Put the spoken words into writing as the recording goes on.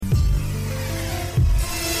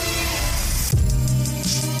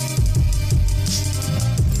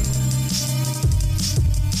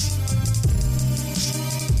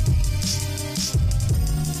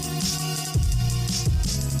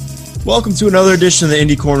Welcome to another edition of the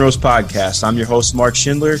Indy Cornrows Podcast. I'm your host, Mark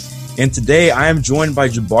Schindler, and today I am joined by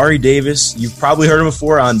Jabari Davis. You've probably heard him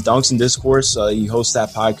before on Dunks and Discourse. He hosts that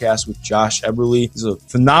podcast with Josh Eberly. He's a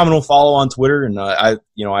phenomenal follow on Twitter, and I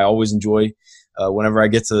always enjoy whenever I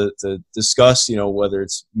get to discuss, whether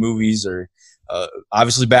it's movies or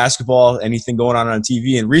obviously basketball, anything going on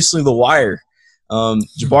TV, and recently The Wire.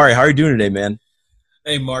 Jabari, how are you doing today, man?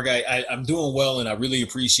 Hey, Mark, I'm doing well, and I really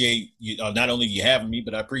appreciate you. Not only you having me,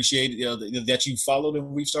 but I appreciate that you followed and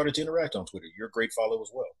we've started to interact on Twitter. You're a great follow as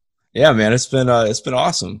well. Yeah, man, it's been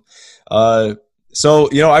awesome. So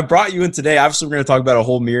I brought you in today. Obviously, we're going to talk about a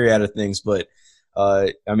whole myriad of things, but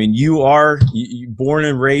you are born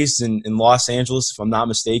and raised in Los Angeles, if I'm not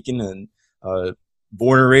mistaken, and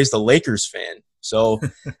born and raised a Lakers fan. So,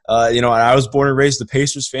 I was born and raised a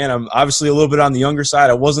Pacers fan. I'm obviously a little bit on the younger side.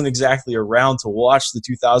 I wasn't exactly around to watch the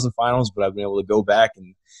 2000 finals, but I've been able to go back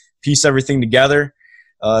and piece everything together.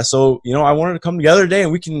 I wanted to come together today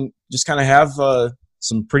and we can just kind of have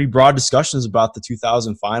some pretty broad discussions about the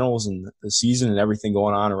 2000 finals and the season and everything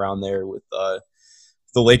going on around there with the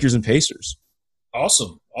Lakers and Pacers.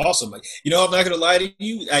 Awesome. I'm not going to lie to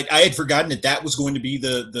you. I had forgotten that was going to be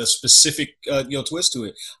the specific, twist to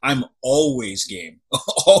it. I'm always game,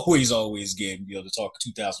 always game, to talk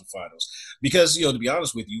 2000 finals because, to be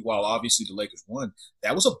honest with you, while obviously the Lakers won,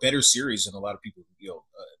 that was a better series than a lot of people,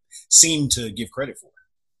 seem to give credit for.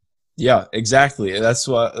 Yeah, exactly. That's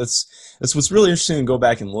what's really interesting to go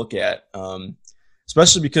back and look at.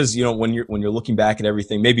 Especially because, when you're looking back at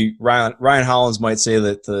everything, maybe Ryan Hollins might say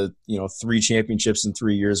that the 3 championships in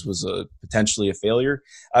 3 years was potentially a failure.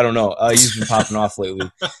 I don't know. He's been popping off lately.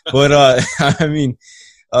 But,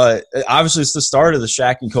 obviously it's the start of the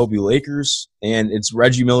Shaq and Kobe Lakers, and it's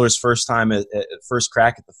Reggie Miller's first time at first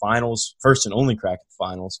crack at the finals, first and only crack at the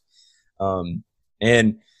finals. When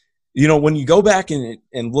you go back and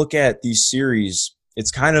look at these series,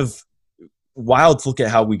 it's kind of wild to look at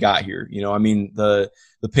how we got here. The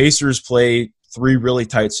Pacers play 3 really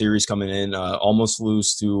tight series coming in, almost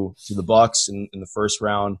lose to the Bucks in the first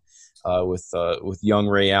round with young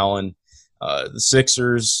Ray Allen. The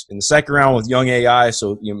Sixers in the second round with young AI.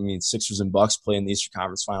 So Sixers and Bucks play in the Eastern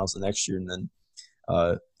Conference Finals the next year, and then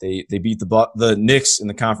they beat the Knicks in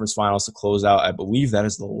the conference finals to close out. I believe that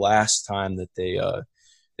is the last time that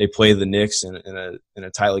they play the Knicks in a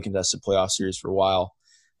tightly contested playoff series for a while.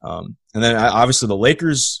 And then obviously the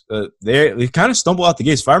Lakers, they kind of stumble out the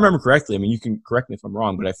gates. If I remember correctly, you can correct me if I'm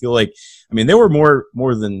wrong, but I feel like, they were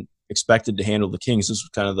more than expected to handle the Kings. This was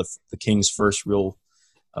kind of the Kings' first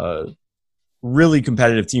really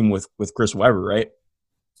competitive team with Chris Webber, right?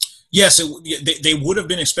 Yes, they would have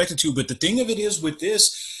been expected to, but the thing of it is with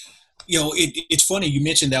this, it's funny. You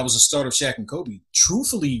mentioned that was the start of Shaq and Kobe.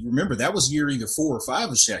 Truthfully, remember, that was year either 4 or 5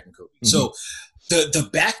 of Shaq and Kobe. Mm-hmm. So the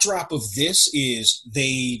backdrop of this is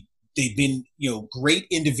they've been great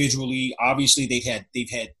individually. Obviously they've had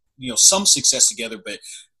some success together, but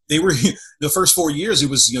they were the first 4 years it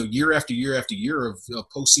was year after year after year of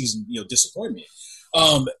postseason disappointment.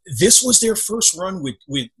 This was their first run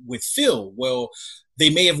with Phil. Well, they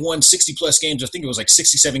may have won 60 plus games. I think it was like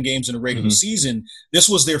 67 games in a regular mm-hmm. season. This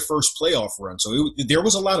was their first playoff run, so there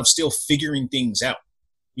was a lot of still figuring things out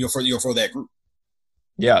for that group.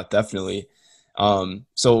 Yeah, definitely.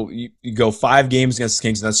 So you go 5 games against the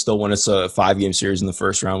Kings, and that's still when it's a 5-game series in the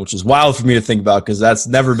first round, which is wild for me to think about because that's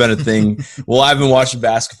never been a thing. Well, I've been watching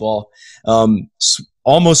basketball.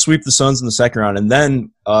 Almost sweep the Suns in the second round, and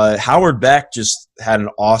then Howard Beck just had an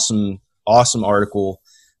awesome article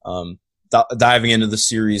diving into the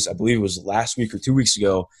series. I believe it was last week or 2 weeks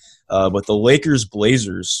ago. But the Lakers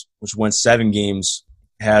Blazers, which went 7 games,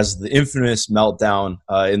 has the infamous meltdown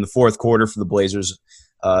in the fourth quarter for the Blazers.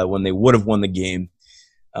 When they would have won the game.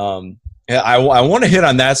 I want to hit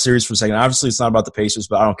on that series for a second. Obviously, it's not about the Pacers,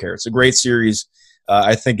 but I don't care. It's a great series.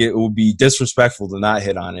 I think it would be disrespectful to not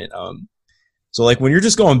hit on it. So, when you're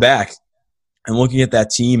just going back and looking at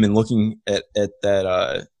that team and looking at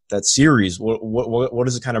that series, what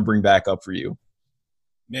does it kind of bring back up for you?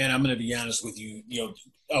 Man, I'm going to be honest with you.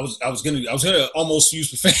 I was going to almost use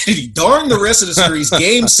profanity. During the rest of the series,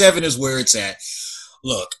 Game 7 is where it's at.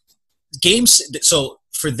 Look, so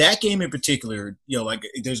for that game in particular,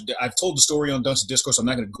 I've told the story on Dunks and Discourse. I'm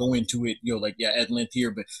not going to go into it, at length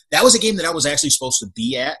here, but that was a game that I was actually supposed to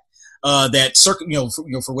be at.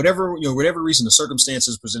 For whatever reason, the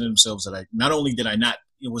circumstances presented themselves that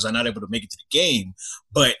was I not able to make it to the game,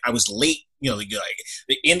 but I was late.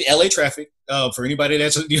 In LA traffic, For anybody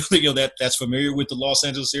that's that's familiar with the Los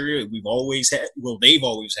Angeles area, they've always had it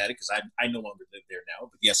because I no longer live there now.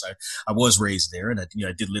 But yes, I was raised there, and I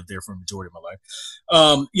did live there for a majority of my life.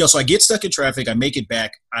 So I get stuck in traffic. I make it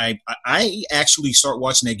back. I actually start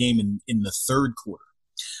watching that game in the third quarter.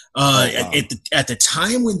 Wow. At the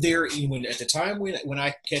time when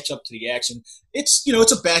I catch up to the action, it's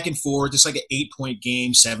a back and forth. It's like an 8-point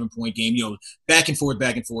game, 7-point game, back and forth.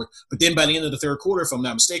 But then by the end of the third quarter, if I'm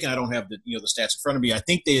not mistaken, I don't have the stats in front of me. I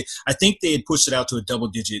think they had pushed it out to a double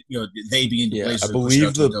digit. They being the Blazers.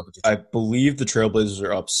 I believe the Trailblazers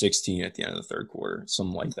are up 16 at the end of the third quarter,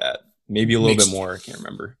 something like that. Maybe a little bit more. I can't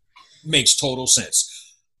remember. Makes total sense.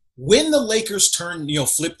 When the Lakers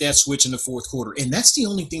flipped that switch in the fourth quarter, and that's the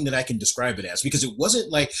only thing that I can describe it as, because it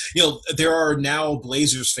wasn't like, there are now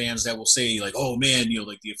Blazers fans that will say like, oh man,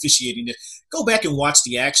 like the officiating, go back and watch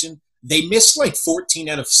the action. They missed like 14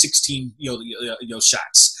 out of 16,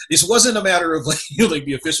 shots. This wasn't a matter of like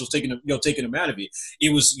the officials taking them out of it.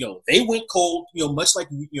 It was, they went cold, much like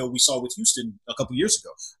we saw with Houston a couple years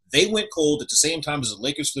ago. They went cold at the same time as the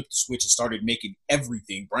Lakers flipped the switch and started making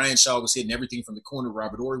everything. Brian Shaw was hitting everything from the corner.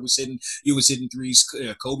 Robert Horry was hitting. He was hitting threes.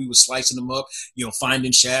 Kobe was slicing them up.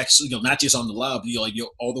 Finding Shaqs. Not just on the lob.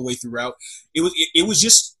 All the way throughout. It was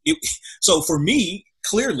just. So for me,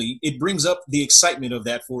 clearly, it brings up the excitement of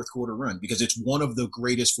that fourth quarter run because it's one of the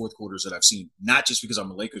greatest fourth quarters that I've seen. Not just because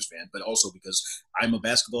I'm a Lakers fan, but also because I'm a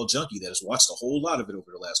basketball junkie that has watched a whole lot of it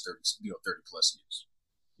over the last 30 plus years.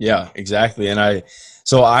 Yeah, exactly. And I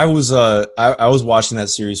was watching that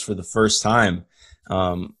series for the first time.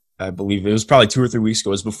 I believe it was probably 2 or 3 weeks ago.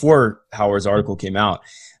 It was before Howard's article came out.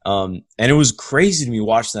 And it was crazy to me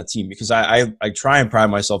watching that team because I try and pride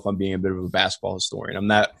myself on being a bit of a basketball historian. I'm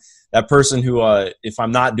that person who, if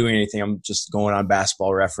I'm not doing anything, I'm just going on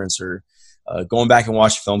Basketball Reference or going back and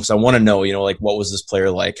watching film because I want to know, like what was this player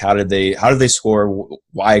like? How did they score?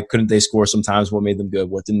 Why couldn't they score sometimes? What made them good?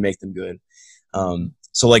 What didn't make them good?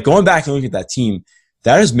 So like going back and looking at that team,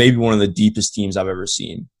 that is maybe one of the deepest teams I've ever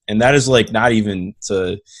seen. And that is like not even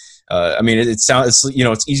to,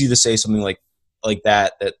 it's easy to say something like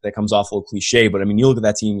that comes off a little cliche, but I mean, you look at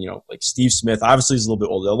that team, like Steve Smith, obviously he's a little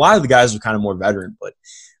bit older. A lot of the guys are kind of more veteran, but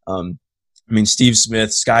Steve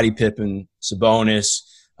Smith, Scottie Pippen, Sabonis,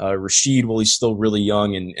 Rasheed, well, he's still really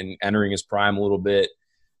young and entering his prime a little bit.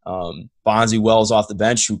 Bonzi Wells off the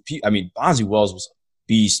bench, Bonzi Wells was a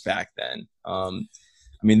beast back then.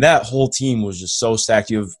 That whole team was just so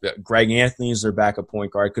stacked. You have Greg Anthony as their backup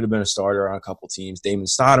point guard. Could have been a starter on a couple teams. Damon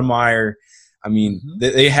Stoudemire.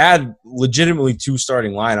 They had legitimately 2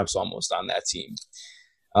 starting lineups almost on that team.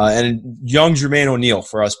 And young Jermaine O'Neal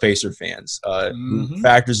for us Pacer fans, who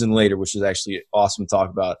factors in later, which is actually awesome to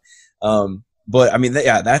talk about. But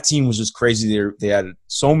that team was just crazy. They had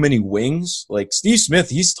so many wings. Like Steve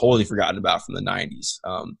Smith, he's totally forgotten about from the 90s.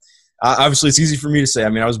 Obviously, it's easy for me to say. I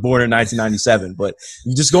was born in 1997, but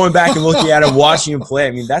just going back and looking at him, watching him play,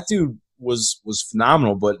 that dude was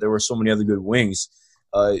phenomenal. But there were so many other good wings.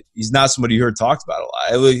 He's not somebody you heard talked about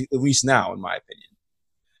a lot, at least now, in my opinion.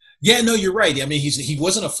 Yeah, no, you're right. He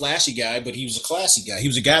wasn't a flashy guy, but he was a classy guy. He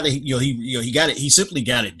was a guy that he got it. He simply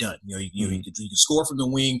got it done. He could score from the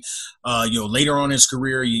wing. Later on in his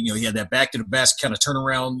career, he had that back to the basket kind of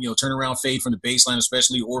turnaround fade from the baseline,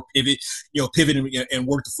 especially, or pivot and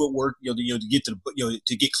work the footwork, to get to the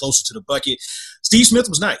to get closer to the bucket. Steve Smith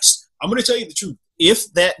was nice. I'm going to tell you the truth.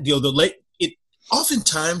 If that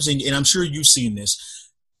oftentimes, and I'm sure you've seen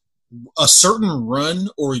this, a certain run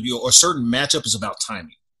or a certain matchup is about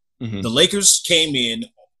timing. The Lakers came in,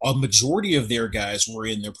 a majority of their guys were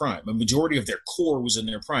in their prime. A majority of their core was in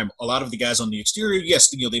their prime. A lot of the guys on the exterior,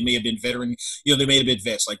 yes, they may have been veteran, they may have been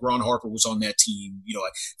vets, like Ron Harper was on that team.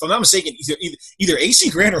 If I'm not mistaken, either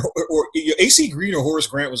AC Grant or AC Green or Horace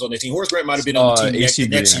Grant was on that team. Horace Grant might have been on the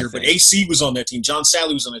team next year, but AC was on that team. John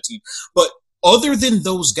Sally was on that team. But other than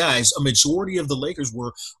those guys, a majority of the Lakers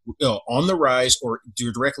were on the rise or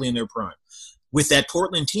directly in their prime. With that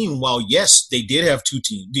Portland team, while yes, they did have 2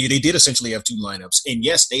 teams, they did essentially have 2 lineups, and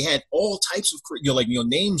yes, they had all types of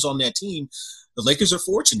names on that team. The Lakers are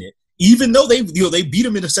fortunate, even though they beat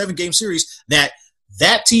them in a 7-game series, that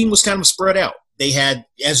team was kind of spread out. They had,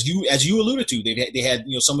 as you alluded to, they had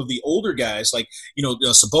some of the older guys like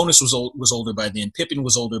Sabonis was older by then, Pippen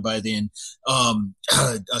was older by then,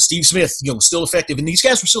 Steve Smith was still effective, and these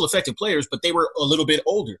guys were still effective players, but they were a little bit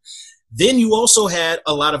older. Then you also had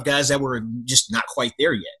a lot of guys that were just not quite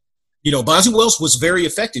there yet. Bonzi Wells was very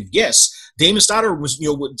effective, yes. Damon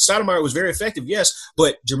Stoudemire was very effective, yes.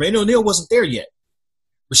 But Jermaine O'Neal wasn't there yet.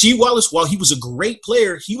 Rasheed Wallace, while he was a great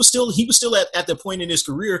player, he was still at the point in his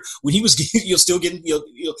career when he was still getting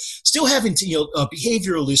still having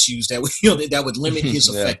behavioral issues that would that would limit his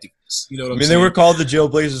effectiveness. You know what I'm saying? They were called the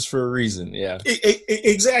Jailblazers for a reason. Yeah,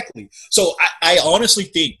 exactly. So I honestly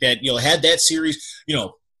think that had that series,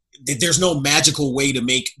 there's no magical way to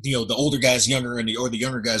make the older guys younger or the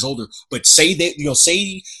younger guys older. But say that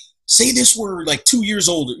say this were like 2 years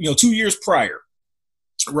older, 2 years prior.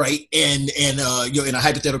 Right. And in a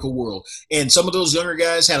hypothetical world, and some of those younger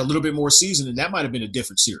guys had a little bit more season, and that might have been a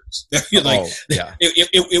different series.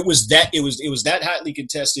 It was that hotly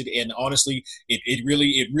contested. And honestly, it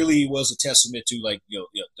really was a testament to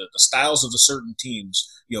the styles of the certain teams,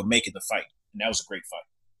 making the fight. And that was a great fight.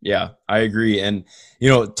 Yeah, I agree. And,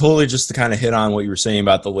 totally just to kind of hit on what you were saying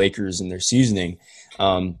about the Lakers and their seasoning.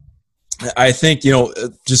 I think,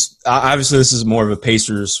 just obviously this is more of a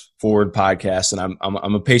Pacers forward podcast, and I'm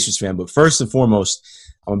a Pacers fan, but first and foremost,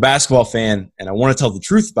 I'm a basketball fan, and I want to tell the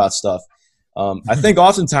truth about stuff. I think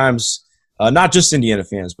oftentimes, not just Indiana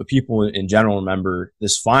fans, but people in general remember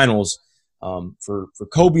this finals for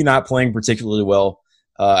Kobe not playing particularly well.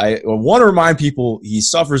 I want to remind people he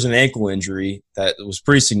suffers an ankle injury that was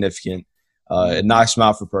pretty significant. It knocks him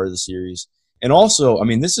out for part of the series. And also,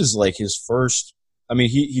 this is like his first –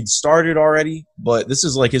 he'd started already, but this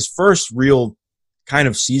is like his first real kind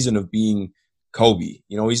of season of being Kobe.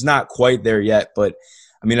 He's not quite there yet, but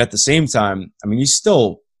at the same time, he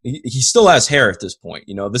still has hair at this point.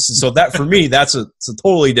 This is so that for me, it's a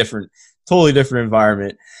totally different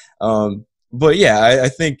environment. But yeah, I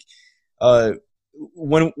think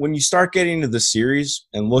when you start getting into the series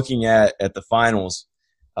and looking at the finals,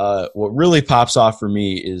 what really pops off for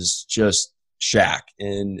me is just Shaq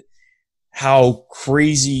and how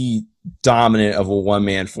crazy dominant of a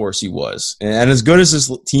one-man force he was. And as good as this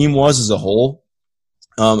team was as a whole,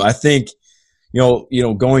 I think,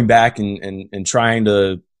 going back and trying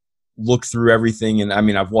to look through everything. And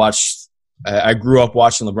I grew up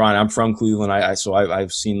watching LeBron. I'm from Cleveland. So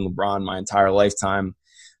I've seen LeBron my entire lifetime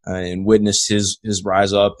and witnessed his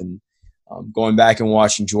rise up, and going back and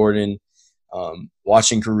watching Jordan,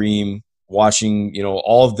 watching Kareem, watching,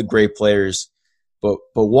 all of the great players. But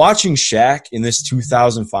watching Shaq in this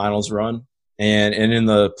 2000 finals run and in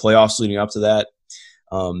the playoffs leading up to that,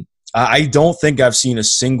 I don't think I've seen a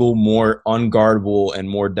single more unguardable and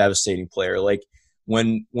more devastating player. Like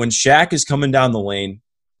when Shaq is coming down the lane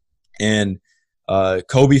and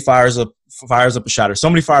Kobe fires up a shot, or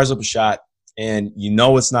somebody fires up a shot, and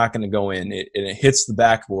it's not going to go in, and it hits the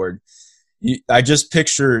backboard. I just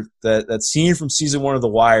picture that scene from season 1 of The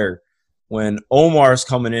Wire when Omar's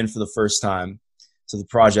coming in for the first time to the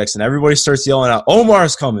projects, and everybody starts yelling out,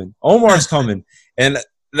 "Omar's coming! Omar's coming!" And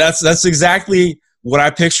that's exactly what I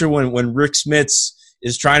picture when Rick Smits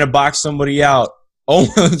is trying to box somebody out. Oh,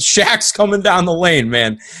 Shaq's coming down the lane,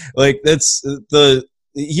 man! Like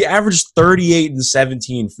he averaged 38 and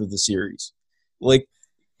 17 for the series, like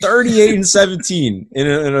 38 and 17 in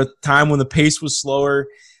a time when the pace was slower.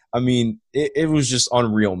 It was just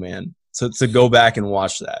unreal, man. To go back and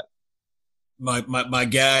watch that. My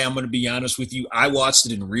guy, I'm going to be honest with you. I watched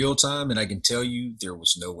it in real time, and I can tell you there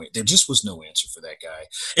just was no answer for that guy.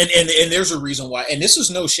 And there's a reason why. And this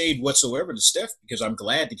is no shade whatsoever to Steph, because I'm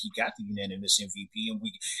glad that he got the unanimous MVP,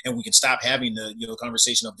 and we can stop having the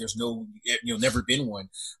conversation of there's never been one.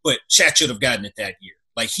 But Shaq should have gotten it that year.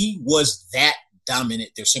 Like, he was that dominant.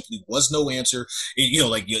 There simply was no answer.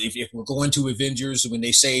 If we're going to Avengers, when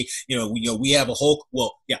they say, we have a Hulk,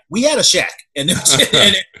 well, yeah, we had a Shaq, and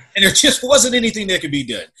there just wasn't anything that could be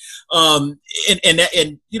done.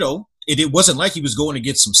 It wasn't like he was going to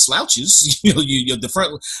get some slouches.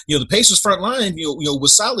 The Pacers front line,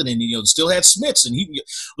 was solid, and still had Smits, and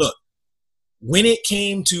look. When it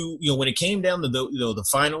came down to the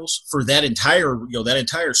finals for that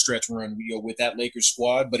entire stretch run, with that Lakers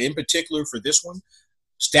squad, but in particular for this one,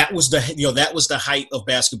 that was the height of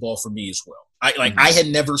basketball for me as well. I had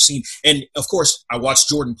never seen, and of course I watched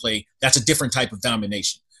Jordan play. That's a different type of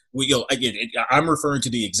domination. I'm referring to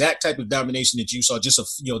the exact type of domination that you saw, just a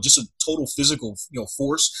total physical,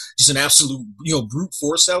 force, just an absolute, brute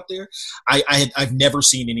force out there. I've never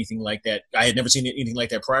seen anything like that. I had never seen anything like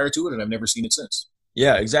that prior to it, and I've never seen it since.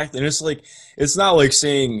 Yeah, exactly. And it's not like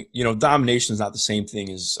saying, domination is not the same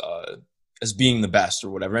thing as being the best or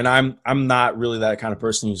whatever. And I'm not really that kind of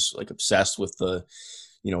person who's like obsessed with the,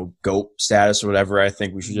 GOAT status or whatever. I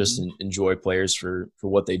think we should just enjoy players for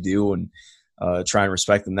what they do and try and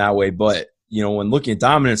respect them that way. But, when looking at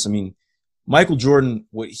dominance, Michael Jordan,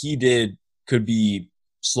 what he did could be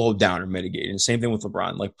slowed down or mitigated. And same thing with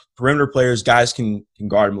LeBron. Like, perimeter players, guys can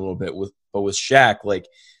guard him a little bit. But with Shaq, like,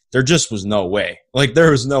 there just was no way. Like,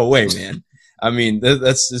 there was no way, man. I mean,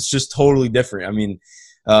 it's just totally different. I mean,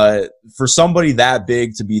 for somebody that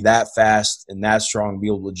big to be that fast and that strong, be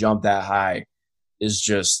able to jump that high is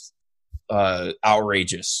just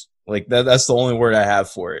outrageous. Like, that's the only word I have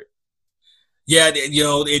for it. Yeah, and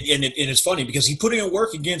it's funny because he put in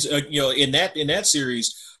work against in that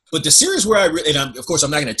series. But the series where of course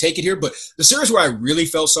I'm not going to take it here, but the series where I really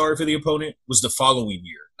felt sorry for the opponent was the following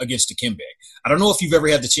year against Dikembe. I don't know if you've ever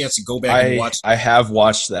had the chance to go back and watch. I have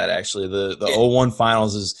watched that, actually. The 0-1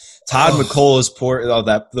 finals is Todd McCullough's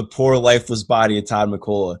the poor lifeless body of Todd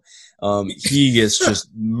McCullough. He gets just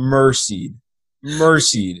mercied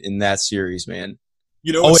in that series, man.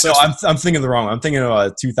 You know, I'm thinking the wrong. I'm thinking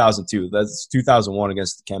of 2002. That's 2001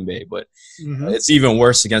 against Dikembe, but it's even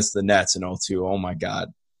worse against the Nets in 2002. Oh my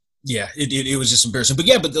God. Yeah, it was just embarrassing. But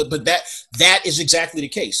yeah, but that is exactly the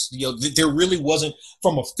case. There really wasn't,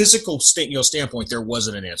 from a physical standpoint, there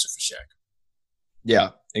wasn't an answer for Shaq. Yeah,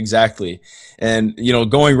 exactly. And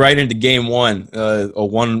going right into game one, a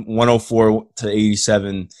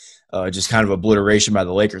 104-87, just kind of obliteration by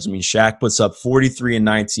the Lakers. I mean, Shaq puts up 43 and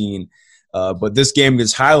 19, but this game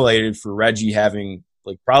gets highlighted for Reggie having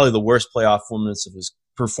like probably the worst playoff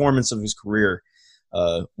performance of his career.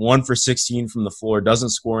 1 for 16 from the floor,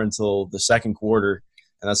 doesn't score until the second quarter,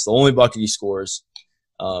 and that's the only bucket he scores,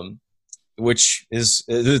 which it's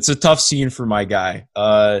a tough scene for my guy.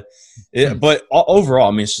 But overall,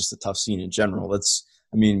 I mean, it's just a tough scene in general.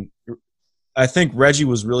 I think Reggie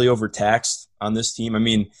was really overtaxed on this team. I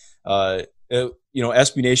mean, SB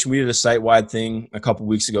Nation, we did a site-wide thing a couple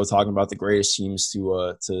weeks ago talking about the greatest teams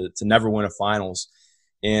to never win a finals.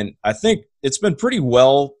 And I think it's been pretty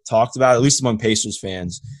well talked about, at least among Pacers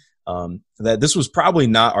fans, that this was probably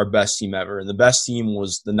not our best team ever. And the best team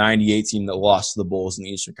was the 98 team that lost to the Bulls in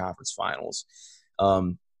the Eastern Conference Finals.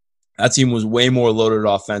 That team was way more loaded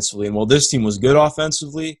offensively. And while this team was good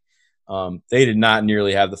offensively, they did not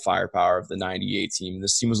nearly have the firepower of the 98 team.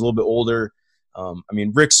 This team was a little bit older.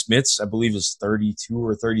 Rick Smits, I believe, is 32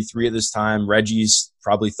 or 33 at this time. Reggie's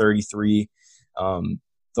probably 33.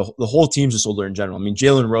 The whole team's just older in general. I mean,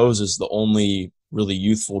 Jalen Rose is the only really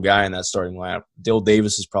youthful guy in that starting lineup. Dale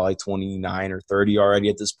Davis is probably 29 or 30 already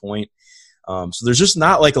at this point. So there's just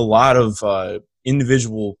not like a lot of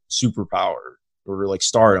individual superpower or like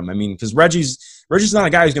stardom. I mean, because Reggie's not a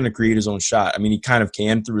guy who's going to create his own shot. I mean, he kind of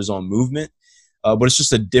can through his own movement, but it's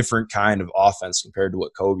just a different kind of offense compared to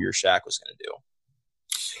what Kobe or Shaq was going to do.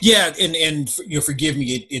 Yeah, and forgive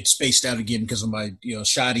me, it spaced out again because of my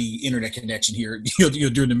shoddy internet connection here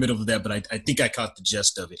during the middle of that, but I think I caught the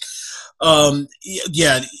gist of it.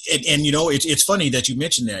 It's funny that you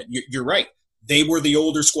mentioned that. You're right. They were the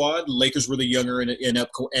older squad. The Lakers were the younger and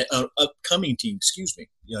upcoming team. Excuse me.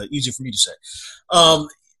 Easy for me to say. I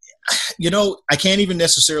can't even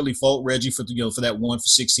necessarily fault Reggie for that 1 for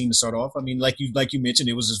 16 to start off. I mean, like you mentioned,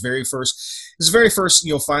 it was his very first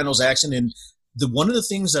finals action. And one of the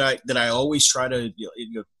things that I always try to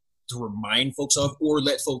to remind folks of, or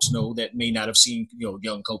let folks know that may not have seen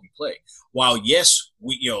young Kobe play. While yes,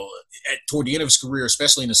 we toward the end of his career,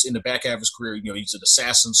 especially in the back half of his career, he's an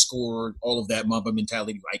assassin, scorer, all of that Mamba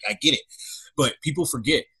mentality. I get it, but people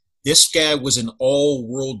forget this guy was an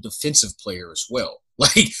all-world defensive player as well.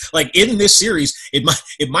 Like in this series, it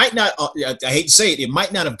might not. I hate to say it, it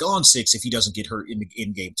might not have gone 6 if he doesn't get hurt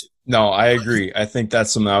in game 2. No, I agree. I think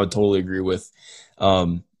that's something I would totally agree with,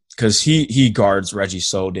 because he guards Reggie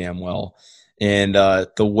so damn well, and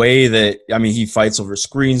the way that he fights over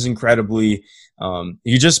screens incredibly.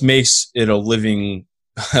 He just makes it a living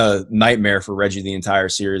nightmare for Reggie the entire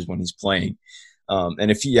series when he's playing.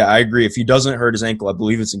 And I agree. If he doesn't hurt his ankle, I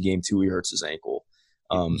believe it's in game 2 he hurts his ankle.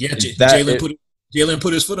 Jalen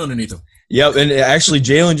put his foot underneath him. Yep, and actually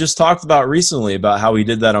Jalen just talked about recently about how he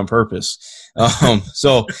did that on purpose.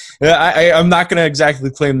 So I'm not going to exactly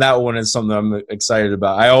claim that one as something I'm excited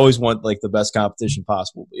about. I always want like the best competition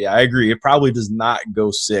possible. But yeah, I agree. It probably does not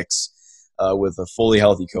go 6 with a fully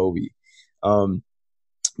healthy Kobe. But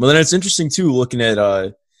then it's interesting too, looking at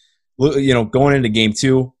going into game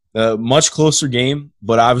 2. Much closer game,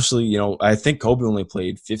 but obviously, I think Kobe only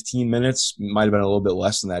played 15 minutes. Might have been a little bit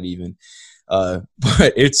less than that even.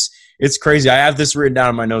 But it's crazy. I have this written down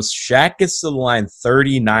in my notes. Shaq gets to the line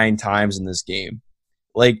 39 times in this game.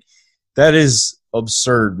 Like, that is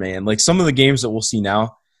absurd, man. Like, some of the games that we'll see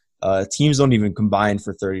now, teams don't even combine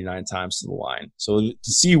for 39 times to the line. So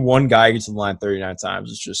to see one guy get to the line 39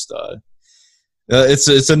 times is just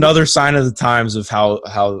it's another sign of the times of how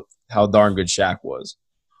darn good Shaq was.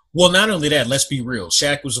 Well, not only that, let's be real.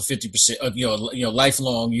 Shaq was a 50%,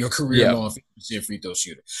 lifelong, career-long 50% free throw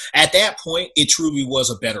shooter. At that point, it truly was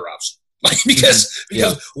a better option. because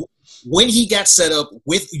when he got set up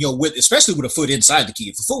with especially with a foot inside the key,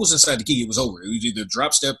 if the foot was inside the key, it was over. It was either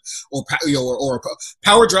drop step or or a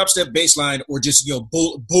power drop step baseline, or just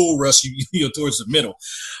bull rush towards the middle.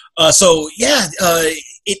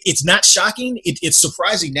 It's not shocking. It's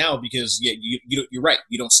surprising now because you're right.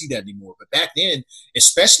 You don't see that anymore. But back then,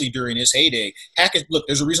 especially during his heyday, look,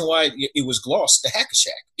 there's a reason why it was glossed, the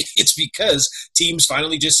Hack-a-Shaq. It's because teams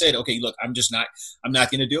finally just said, okay, look, I'm not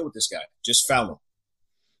going to deal with this guy. Just foul him.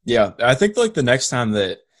 Yeah, I think like the next time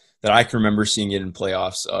that I can remember seeing it in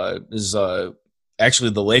playoffs is actually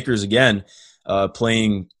the Lakers again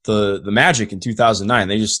playing the Magic in 2009.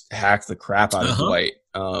 They just hacked the crap out of Dwight.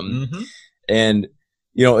 And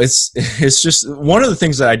it's just one of the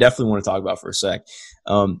things that I definitely want to talk about for a sec.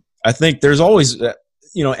 I think there's always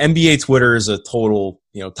NBA Twitter is a total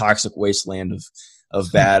toxic wasteland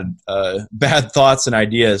of bad thoughts and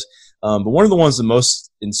ideas. But one of the ones that most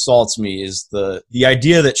insults me is the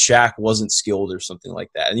idea that Shaq wasn't skilled or something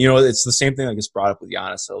like that. And it's the same thing that gets brought up with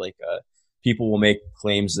Giannis. So people will make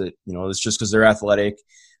claims that it's just because they're athletic.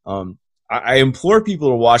 I implore people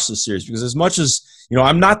to watch this series because as much as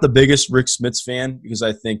I'm not the biggest Rick Smits fan because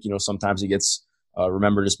I think sometimes he gets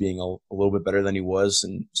remembered as being a little bit better than he was,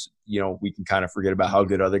 and we can kind of forget about how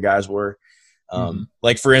good other guys were.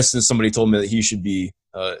 Like for instance, somebody told me that he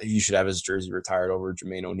should have his jersey retired over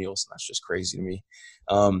Jermaine O'Neal. So that's just crazy to me.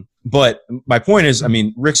 But my point is,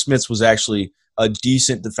 Rick Smits was actually a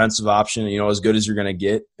decent defensive option, as good as you're going to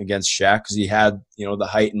get against Shaq because he had, the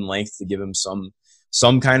height and length to give him some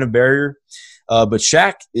kind of barrier. But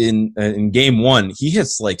Shaq in game one, he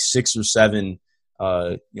hits like 6 or 7,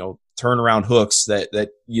 turnaround hooks that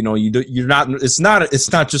you're not. It's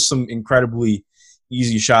not just some incredibly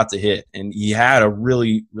easy shot to hit, and he had a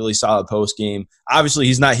really, really solid post game. Obviously,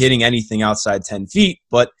 he's not hitting anything outside 10 feet,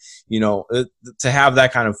 but to have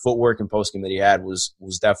that kind of footwork and post game that he had was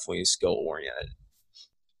definitely skill oriented.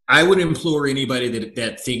 I would implore anybody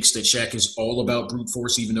that thinks that Shaq is all about brute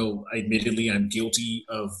force, even though admittedly I'm guilty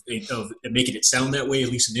of making it sound that way, at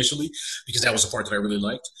least initially, because that was the part that I really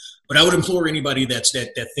liked. But I would implore anybody that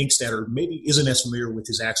thinks that or maybe isn't as familiar with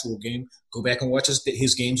his actual game, go back and watch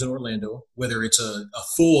his games in Orlando, whether it's a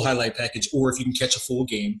full highlight package or if you can catch a full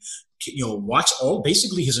game. Watch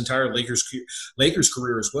basically his entire Lakers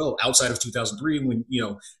career as well, outside of 2003 when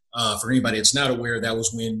for anybody that's not aware, that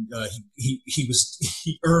was when he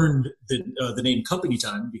earned the name Company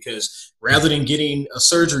Time because rather than getting a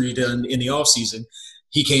surgery done in the off season,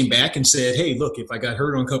 he came back and said, "Hey, look, if I got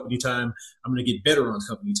hurt on Company Time, I'm going to get better on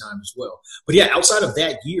Company Time as well." But yeah, outside of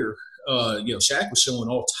that year, Shaq was showing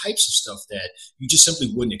all types of stuff that you just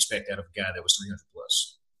simply wouldn't expect out of a guy that was 300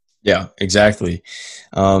 plus. Yeah, exactly.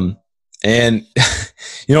 And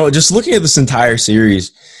just looking at this entire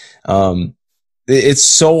series, it's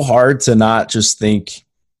so hard to not just think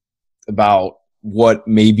about what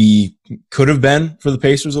maybe could have been for the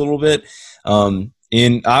Pacers a little bit.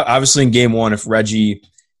 Obviously in game one, if Reggie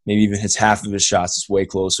maybe even hits half of his shots, it's way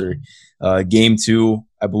closer. Game two,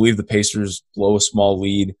 I believe the Pacers blow a small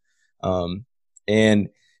lead. And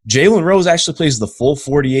Jalen Rose actually plays the full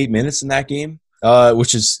 48 minutes in that game,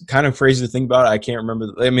 which is kind of crazy to think about. I can't remember.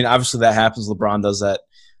 Obviously that happens. LeBron does that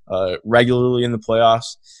regularly in the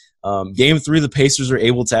playoffs. Game three, the Pacers are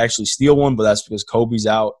able to actually steal one, but that's because Kobe's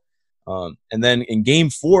out. And then in game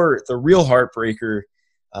four, the real heartbreaker,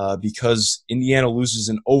 because Indiana loses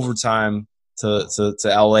in overtime to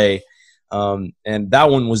LA. And that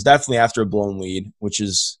one was definitely after a blown lead, which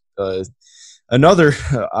is another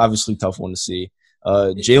obviously tough one to see.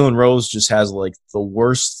 Jalen Rose just has like the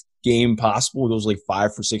worst game possible. He goes like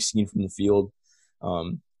 5 for 16 from the field.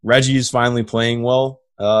 Reggie is finally playing well,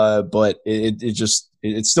 but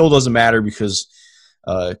it still doesn't matter because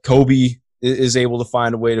Kobe is able to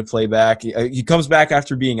find a way to play back. He comes back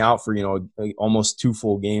after being out for almost 2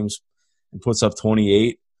 full games and puts up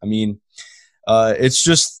 28. It's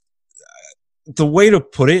just the way to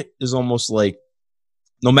put it is almost like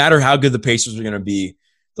no matter how good the Pacers are going to be,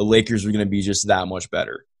 the Lakers are going to be just that much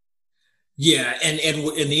better. Yeah, and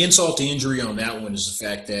the insult to injury on that one is the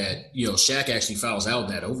fact that Shaq actually fouls out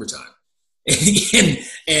in that overtime, and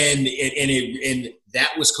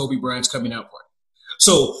that was Kobe Bryant's coming out party.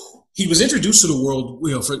 So he was introduced to the world,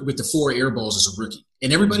 with the 4 air balls as a rookie,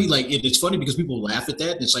 and everybody it's funny because people laugh at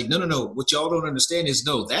that, and it's like, no. What y'all don't understand is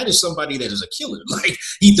that is somebody that is a killer.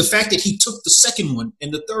 The fact that he took the second one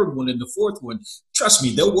and the third one and the fourth one, trust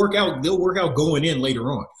me, they'll work out going in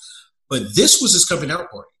later on. But this was his coming out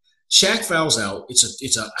party. Shaq fouls out.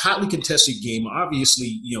 It's a hotly contested game.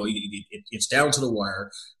 Obviously, it's down to the wire.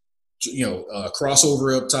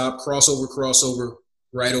 Crossover up top, crossover,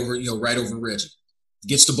 right over Reggie.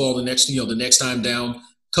 gets the ball the next time down,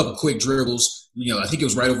 couple quick dribbles. I think it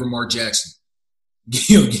was right over Mark Jackson.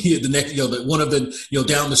 The next, one of the,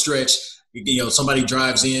 down the stretch, somebody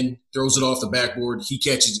drives in, throws it off the backboard. He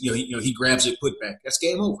catches, he grabs it, put back. That's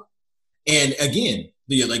game over. And again,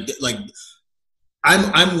 like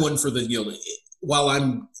I'm one for the, while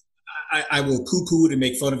I will poo-poo it and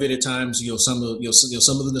make fun of it at times. Some of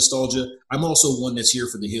the nostalgia. I'm also one that's here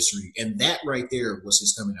for the history, and that right there was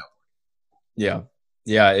his coming out. Yeah.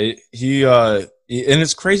 And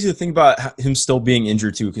it's crazy to think about him still being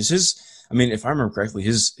injured too, because if I remember correctly,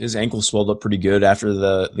 his ankle swelled up pretty good after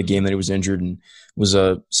the game that he was injured, and was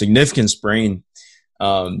a significant sprain.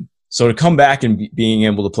 So to come back and being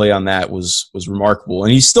able to play on that was remarkable.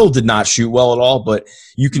 And he still did not shoot well at all, but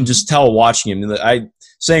you can just tell watching him.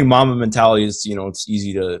 Saying Mamba mentality is, it's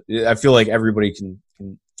easy to. I feel like everybody can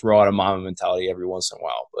throw out a Mamba mentality every once in a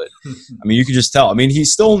while, but you can just tell. He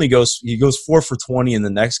still only goes 4 for 20 in the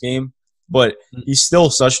next game, but he's still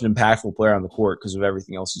such an impactful player on the court because of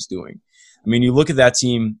everything else he's doing. You look at that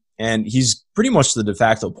team, and he's pretty much the de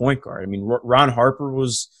facto point guard. Ron Harper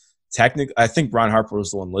was I think Ron Harper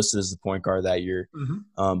was the one listed as the point guard that year.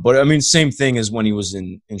 Mm-hmm. But same thing as when he was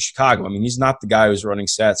in Chicago. He's not the guy who's running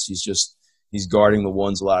sets. He's guarding the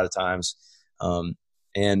ones a lot of times.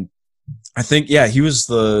 And I think, he was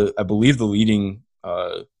I believe the leading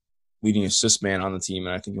assist man on the team.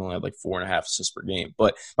 And I think he only had like 4.5 assists per game.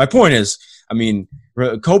 But my point is,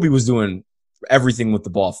 Kobe was doing everything with the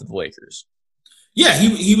ball for the Lakers. Yeah,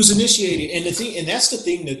 he was initiated, and that's the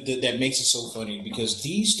thing that makes it so funny, because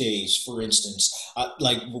these days, for instance,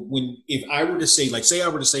 if I were to say, say I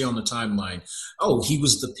were to say on the timeline, oh, he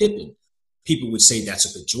was the Pippen, people would say that's a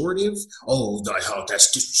pejorative. Oh,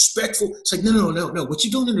 that's disrespectful. It's like, no. What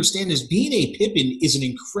you don't understand is being a Pippen is an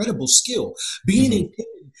incredible skill. Being a Pippen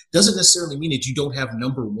doesn't necessarily mean that you don't have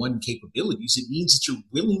number one capabilities. It means that you're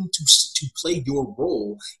willing to play your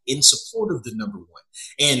role in support of the number one.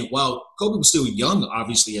 And while Kobe was still young,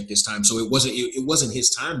 obviously at this time, so it wasn't his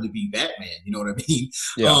time to be Batman. You know what I mean?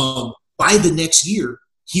 Yeah. By the next year,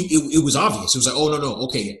 it was obvious. It was like, oh no,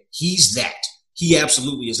 okay, he's that. He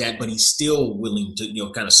absolutely is that, but he's still willing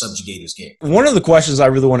to kind of subjugate his game. One of the questions I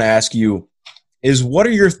really want to ask you is, what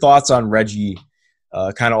are your thoughts on Reggie,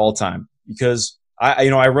 kind of all time? Because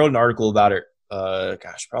I wrote an article about it,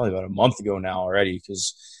 probably about a month ago now already,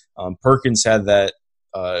 because Perkins had that.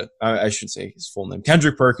 I should say his full name,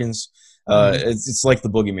 Kendrick Perkins. It's like the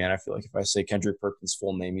boogeyman. I feel like if I say Kendrick Perkins'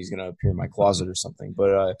 full name, he's gonna appear in my closet or something.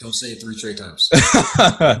 But don't say it 3 straight times.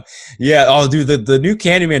 Yeah. Oh, dude, the new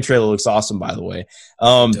Candyman trailer looks awesome, by the way.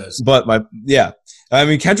 It does. But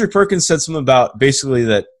Kendrick Perkins said something about basically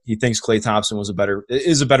that he thinks Klay Thompson is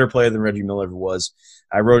a better player than Reggie Miller ever was.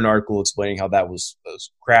 I wrote an article explaining how that was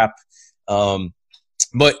crap.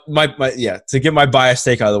 But to get my biased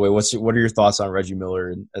take out of the way, what are your thoughts on Reggie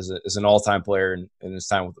Miller as an all-time player in his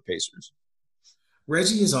time with the Pacers?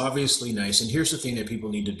 Reggie is obviously nice, and here's the thing that people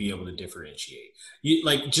need to be able to differentiate.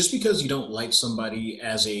 Just because you don't like somebody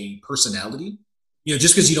as a personality,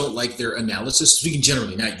 just because you don't like their analysis, speaking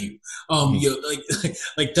generally, not you,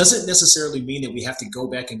 doesn't necessarily mean that we have to go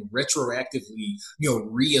back and retroactively,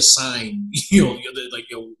 reassign,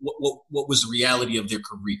 what was the reality of their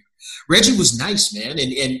career. Reggie was nice, man.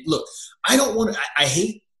 And look, I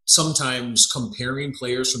hate sometimes comparing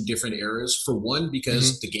players from different eras. For one,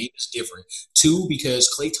 because the game is different. 2,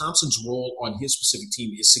 because Klay Thompson's role on his specific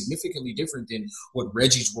team is significantly different than what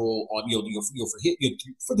Reggie's role on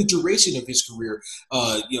for the duration of his career.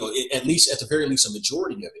 At the very least, a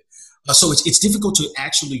majority of it. So it's difficult to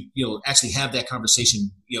actually have that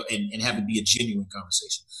conversation, and have it be a genuine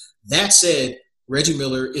conversation. That said, Reggie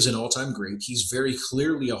Miller is an all-time great. He's very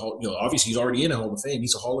clearly obviously he's already in a Hall of Fame.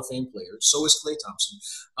 He's a Hall of Fame player. So is Klay Thompson.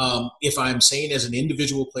 If I'm saying as an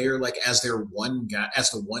individual player, like as their one guy, as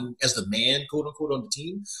the man, quote unquote, on the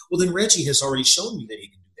team, well, then Reggie has already shown me that he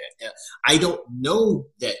can do that. I don't know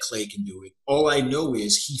that Klay can do it. All I know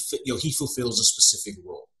is he fulfills a specific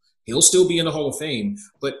role. He'll still be in the Hall of Fame,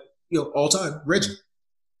 but all-time Reggie.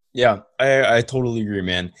 Yeah, I totally agree,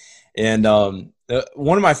 man. And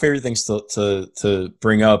one of my favorite things to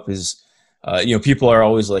bring up is, people are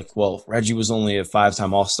always like, well, Reggie was only a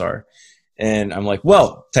 5-time All-Star. And I'm like,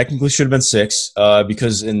 well, technically should have been 6,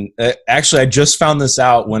 because actually I just found this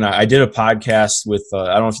out when I did a podcast with,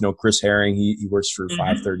 I don't know if you know Chris Herring. He works for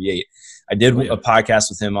 538. I did a podcast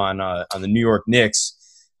with him on the New York Knicks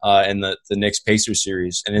and the Knicks Pacers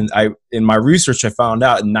series. And in my research, I found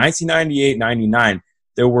out in 1998-99,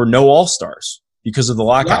 there were no All-Stars because of the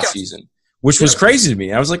lockout season, which was crazy to me.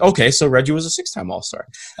 And I was like, okay, so Reggie was a 6-time All-Star.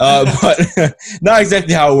 But not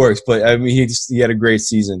exactly how it works, but he had a great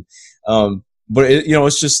season. but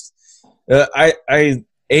it's just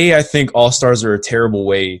I think All-Stars are a terrible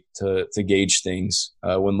way to gauge things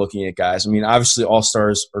when looking at guys. I mean, obviously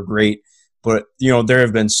All-Stars are great, but there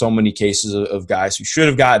have been so many cases of guys who should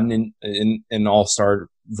have gotten in an All-Star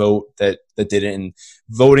vote that didn't. And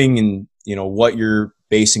voting and what you're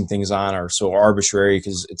basing things on are so arbitrary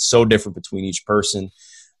because it's so different between each person.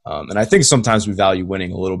 And I think sometimes we value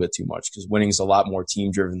winning a little bit too much because winning is a lot more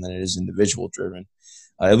team driven than it is individual driven,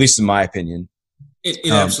 at least in my opinion. It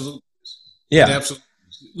absolutely is. Yeah. It absolutely.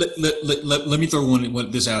 Let me throw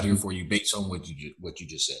this out here for you based on what you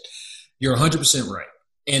just said. You're 100% right.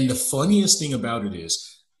 And the funniest thing about it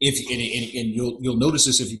is, and you'll notice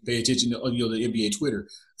this if you pay attention to the NBA Twitter,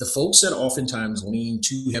 the folks that oftentimes lean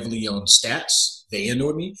too heavily on stats, they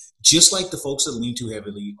annoy me, just like the folks that lean too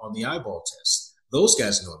heavily on the eyeball test. Those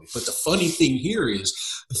guys annoy me. But the funny thing here is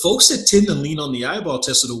the folks that tend to lean on the eyeball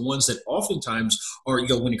test are the ones that oftentimes are,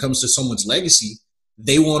 when it comes to someone's legacy,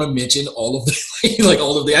 they want to mention all of the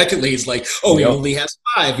all of the accolades, like, oh, he only has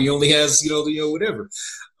 5, he only has whatever.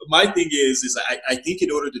 My thing is I think in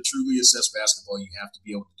order to truly assess basketball, you have to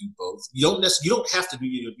be able to do both. You don't have to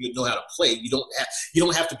know how to play. You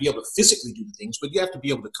don't have to be able to physically do the things, but you have to be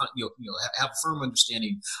able to have a firm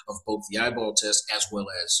understanding of both the eyeball test as well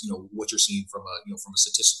as what you're seeing from a from a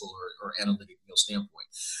statistical or analytic standpoint.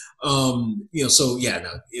 So yeah,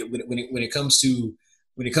 no, when it comes to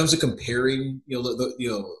comparing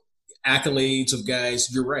the accolades of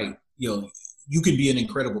guys, you're right. You can be an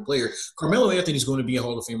incredible player. Carmelo Anthony's going to be a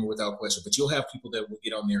Hall of Famer without question, but you'll have people that will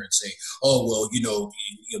get on there and say, oh, well,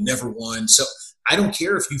 you never won. So I don't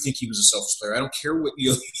care if you think he was a selfish player. I don't care what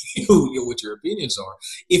what your opinions are.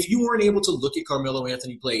 If you weren't able to look at Carmelo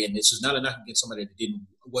Anthony play, and this is not a knock against somebody that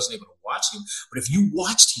wasn't able to watch him, but if you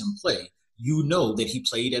watched him play, you know that he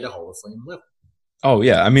played at a Hall of Fame level. Oh,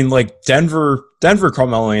 yeah. I mean, like Denver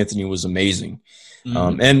Carmelo Anthony was amazing.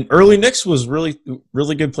 Mm-hmm. And early Knicks was really,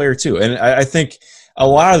 really good player too. And I think a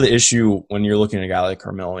lot of the issue when you're looking at a guy like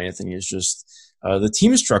Carmelo Anthony is just the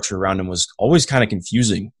team structure around him was always kind of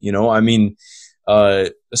confusing. I mean,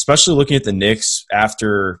 especially looking at the Knicks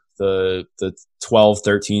after the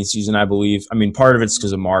 12-13 season, I believe. I mean, part of it's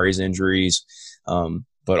because of Mari's injuries.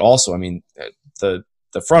 But also, I mean, the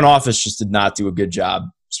front office just did not do a good job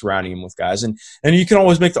surrounding him with guys. And you can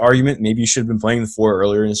always make the argument maybe he should have been playing the 4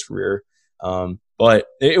 earlier in his career. But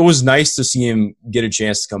it was nice to see him get a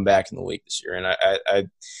chance to come back in the league this year. And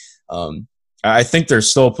I think there's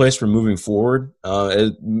still a place for moving forward,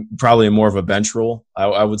 probably more of a bench role,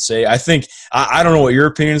 I would say. I think I don't know what your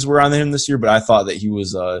opinions were on him this year, but I thought that he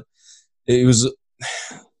was I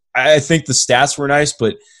think the stats were nice,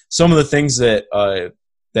 but some of the things that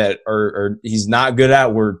are he's not good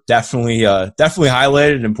at were definitely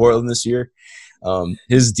highlighted in Portland this year.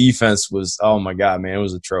 His defense was, oh my God, man, it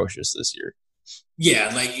was atrocious this year.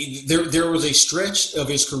 Yeah, like there was a stretch of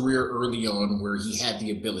his career early on where he had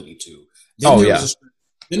the ability to.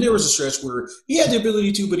 Then there was a stretch where he had the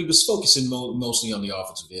ability to, but he was focusing mostly on the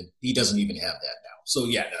offensive end. He doesn't even have that now. So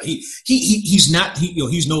yeah, no,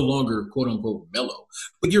 he's no longer quote unquote mellow.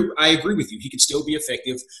 But I agree with you. He could still be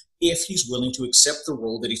effective if he's willing to accept the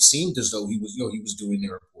role that it seemed as though he was doing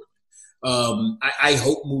there. I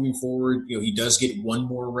hope moving forward, he does get one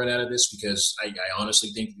more run out of this because I honestly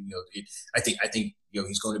think, I think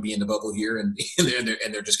he's going to be in the bubble here and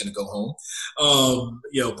they're just going to go home.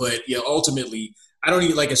 But ultimately, I don't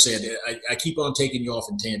even, like I said, I keep on taking you off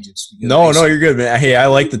in tangents. No, you're good, man. Hey, I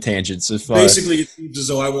like the tangents. Basically, it seems as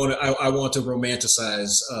though I want to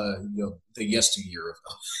romanticize, the yesteryear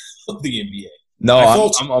of the NBA. No,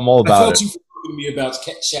 I'm all about it. Me about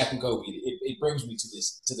Shaq and Kobe. It brings me to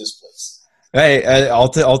this place. Hey, I'll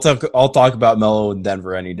talk about Melo in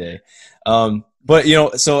Denver any day.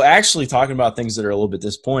 But so actually talking about things that are a little bit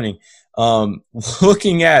disappointing.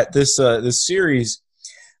 Looking at this series,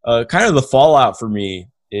 kind of the fallout for me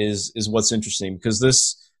is what's interesting because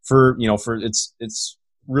this it's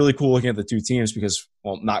really cool looking at the two teams because,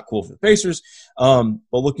 well, not cool for the Pacers, but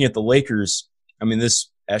looking at the Lakers, I mean,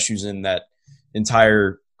 this issues in that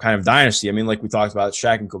entire kind of dynasty. I mean, like we talked about,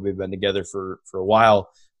 Shaq and Kobe have been together for a while,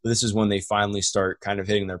 but this is when they finally start kind of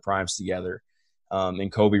hitting their primes together.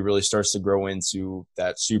 And Kobe really starts to grow into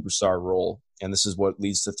that superstar role. And this is what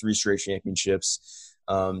leads to 3 straight championships.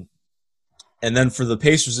 And then for the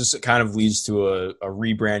Pacers, this kind of leads to a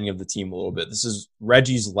rebranding of the team a little bit. This is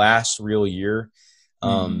Reggie's last real year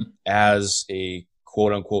as a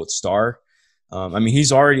quote-unquote star. I mean,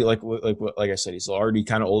 he's already, like I said, he's already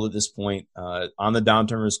kind of old at this point, on the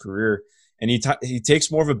downturn of his career. And he takes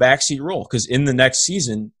more of a backseat role because in the next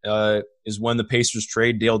season is when the Pacers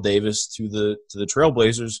trade Dale Davis to the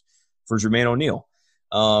Trailblazers for Jermaine O'Neal.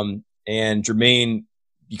 and Jermaine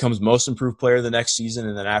becomes most improved player the next season,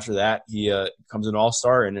 and then after that, he becomes an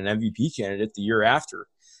all-star and an MVP candidate the year after,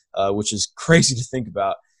 which is crazy to think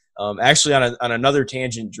about. Actually, on another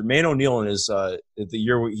tangent, Jermaine O'Neal in his the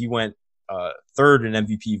year he went third in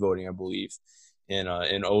MVP voting, I believe, in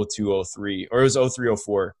 02-03, or it was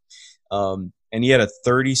 03-04, and he had a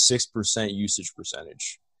 36% usage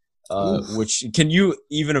percentage. Which, can you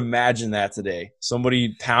even imagine that today?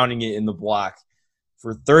 Somebody pounding it in the block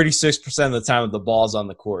for 36% of the time that the ball's on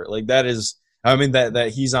the court. Like, that is, I mean,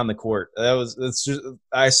 that he's on the court. It's just,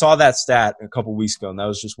 I saw that stat a couple weeks ago, and that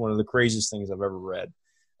was just one of the craziest things I've ever read.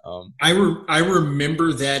 I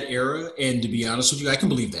remember that era, and to be honest with you, I can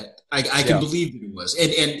believe that. I can believe that it was.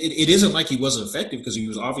 And it isn't like he wasn't effective, because he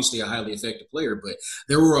was obviously a highly effective player, but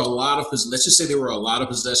there were a lot of, let's just say there were a lot of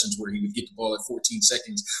possessions where he would get the ball at 14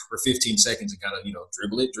 seconds or 15 seconds and kind of,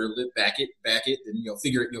 dribble it, back it, then,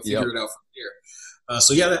 figure it out from there.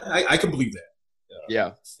 So yeah, I can believe that.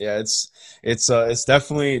 Yeah. It's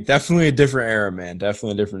definitely a different era, man.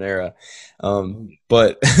 Definitely a different era.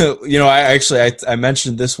 But I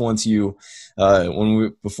mentioned this one to you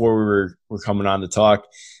before we were coming on to talk.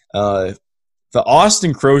 The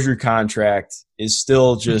Austin Crozier contract is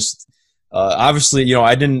still just obviously,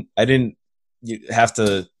 I didn't have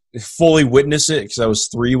to fully witness it because I was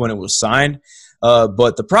 3 when it was signed.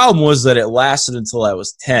 But the problem was that it lasted until I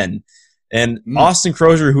was 10. And Austin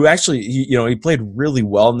Crozier, who actually, he played really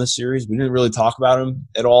well in this series. We didn't really talk about him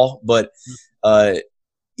at all, but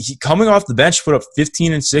he coming off the bench, put up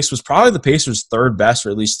 15 and 6, was probably the Pacers' third best,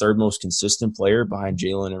 or at least third most consistent player behind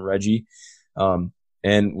Jalen and Reggie,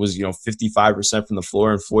 and was 55% from the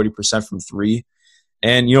floor and 40% from 3.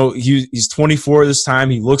 And he's 24 this time.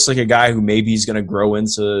 He looks like a guy who maybe he's going to grow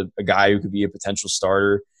into a guy who could be a potential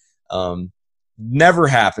starter. Never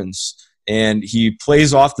happens. And he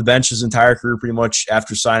plays off the bench his entire career pretty much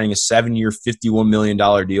after signing a 7-year, $51 million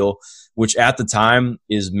deal, which at the time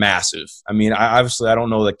is massive. I mean, I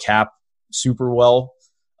don't know the cap super well,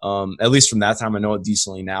 at least from that time. I know it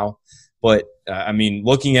decently now. But, I mean,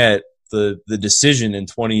 looking at the decision in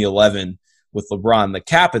 2011 with LeBron, the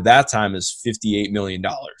cap at that time is $58 million.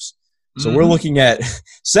 So we're looking at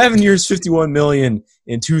 7 years, $51 million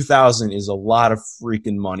in 2000 is a lot of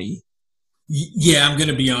freaking money. Yeah, I'm going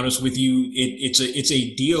to be honest with you. It's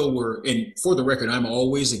a deal where, and for the record, I'm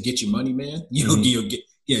always a get your money man. I'm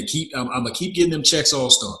gonna keep getting them checks all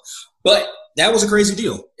star. But that was a crazy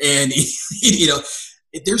deal, and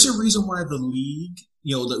there's a reason why the league,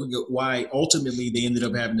 why ultimately they ended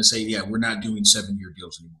up having to say, yeah, we're not doing 7-year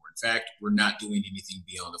deals anymore. In fact, we're not doing anything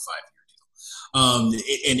beyond a 5-year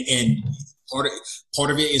deal. And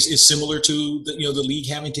part of it is similar to the league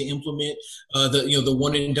having to implement the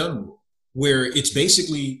one and done rule, where it's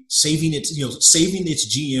basically saving its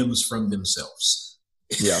GMs from themselves.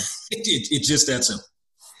 Yeah, it's just that simple.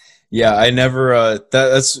 Yeah, I never.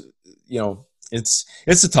 That's it's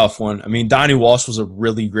a tough one. I mean, Donnie Walsh was a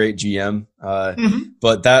really great GM,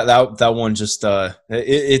 but that one just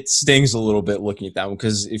it stings a little bit looking at that one,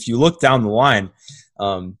 because if you look down the line,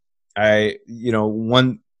 I'm trying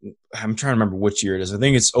to remember which year it is. I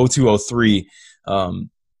think it's 02-03.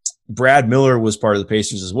 Brad Miller was part of the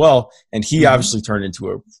Pacers as well, and he obviously turned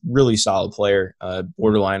into a really solid player.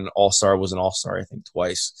 Borderline all-star, was an all-star, I think,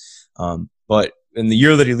 twice. But in the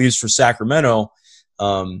year that he leaves for Sacramento,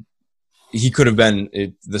 he could have been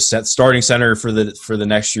the starting center for the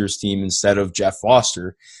next year's team instead of Jeff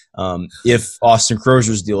Foster. If Austin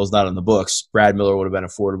Crozier's deal is not on the books, Brad Miller would have been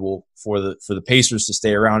affordable for the Pacers to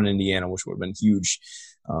stay around in Indiana, which would have been huge.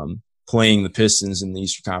 Playing the Pistons in the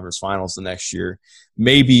Eastern Conference Finals the next year,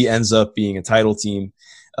 maybe ends up being a title team,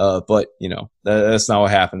 but that's not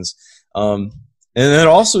what happens. And then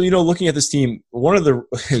also, looking at this team, one of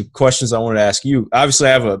the questions I wanted to ask you, obviously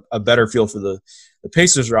I have a better feel for the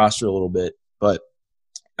Pacers roster a little bit, but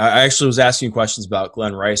I actually was asking questions about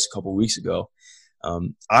Glenn Rice a couple of weeks ago.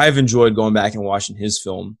 I've enjoyed going back and watching his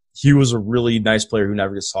film. He was a really nice player who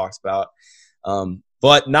never gets talked about,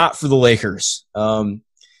 but not for the Lakers.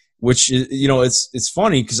 Which is, it's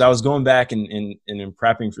funny because I was going back and in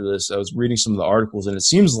prepping for this, I was reading some of the articles, and it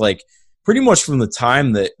seems like pretty much from the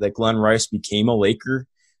time that Glenn Rice became a Laker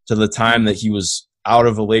to the time that he was out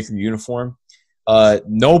of a Laker uniform,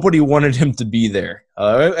 nobody wanted him to be there.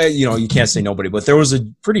 You can't say nobody, but there was a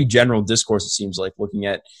pretty general discourse, it seems like, looking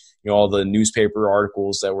at all the newspaper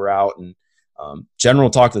articles that were out and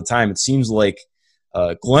general talk at the time. It seems like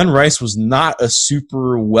Glenn Rice was not a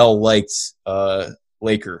super well-liked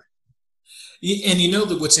Laker.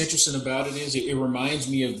 And what's interesting about it is it reminds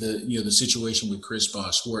me of the situation with Chris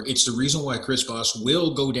Bosh, where it's the reason why Chris Bosh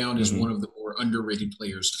will go down as one of the more underrated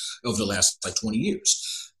players of the last 20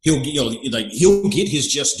 years. he'll he'll get his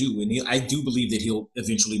just due, and I do believe that he'll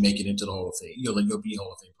eventually make it into the Hall of Fame. He'll be a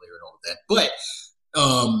Hall of Fame player and all of that. But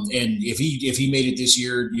and if he made it this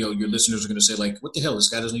year, your listeners are going to say like, "What the hell? This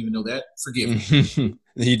guy doesn't even know that." Forgive me.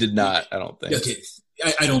 He did not. I don't think. Okay,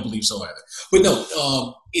 I don't believe so either. But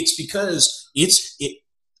no, it's because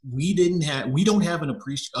we don't have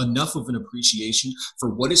enough of an appreciation for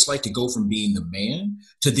what it's like to go from being the man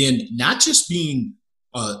to then not just being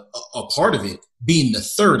a part of it, being the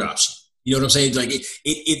third option. You know what I'm saying? Like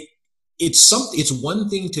it's one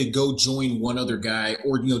thing to go join one other guy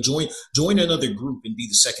or join another group and be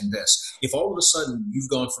the second best. If all of a sudden you've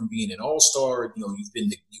gone from being an all-star, you've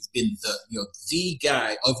been the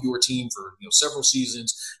guy of your team for several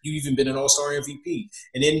seasons, you've even been an all-star MVP,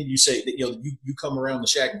 and then you say that you come around the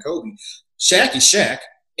Shaq and Kobe. Shaq is Shaq,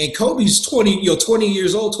 and Kobe's 20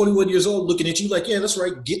 years old, 21 years old, looking at you like, yeah, that's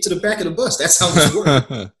right, get to the back of the bus. That's how this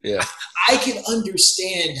works. Yeah. I can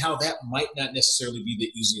understand how that might not necessarily be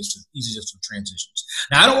the easiest of transitions.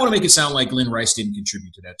 Now, I don't want to make it sound like Glenn Rice didn't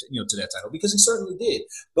contribute to that, to that title, because he certainly did.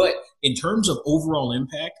 But in terms of overall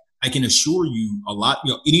impact, I can assure you a lot,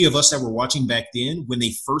 any of us that were watching back then when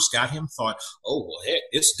they first got him thought, oh, well, heck,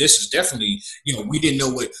 this is definitely, we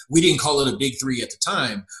didn't call it a big three at the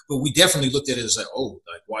time, but we definitely looked at it as like, oh,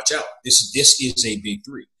 like, watch out. This is a big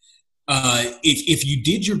three. If you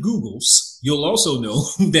did your Googles, you'll also know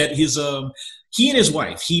that he and his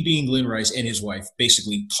wife, he being Glenn Rice and his wife,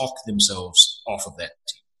 basically talked themselves off of that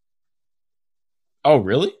team. Oh,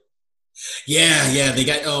 really? Yeah. They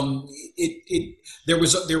got there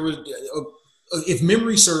was if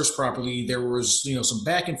memory serves properly, there was some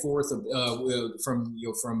back and forth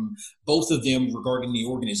from both of them regarding the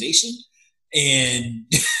organization.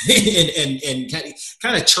 And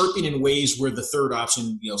kind of chirping in ways where the third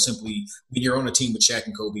option, simply when you're on a team with Shaq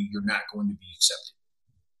and Kobe, you're not going to be accepted.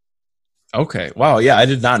 Okay. Wow. Yeah, I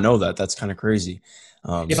did not know that. That's kind of crazy.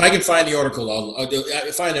 If I can find the article,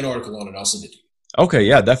 I'll find an article on it. I'll send it to you. Okay.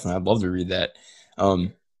 Yeah, definitely. I'd love to read that.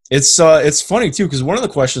 It's funny too, because one of the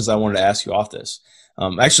questions I wanted to ask you off this,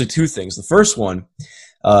 actually two things. The first one,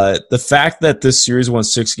 the fact that this series won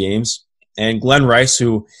 6 games, and Glenn Rice,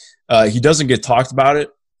 who he doesn't get talked about it,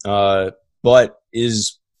 but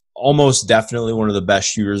is almost definitely one of the best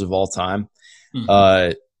shooters of all time.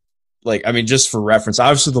 Mm-hmm. Just for reference,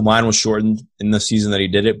 obviously the line was shortened in the season that he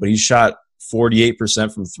did it, but he shot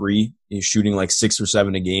 48% from 3. He's shooting like 6 or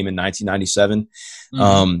 7 a game in 1997,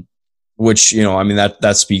 mm-hmm. Which,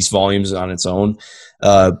 that speaks volumes on its own.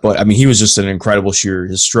 But he was just an incredible shooter.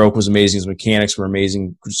 His stroke was amazing. His mechanics were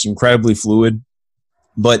amazing, just incredibly fluid.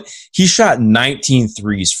 But he shot 19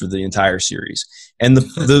 threes for the entire series. And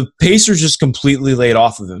the Pacers just completely laid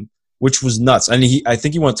off of him, which was nuts. I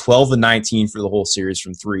think he went 12 and 19 for the whole series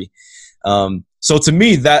from 3. So to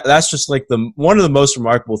me, that's just like one of the most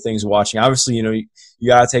remarkable things watching. Obviously, you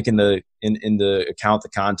got to take into account the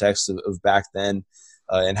context of back then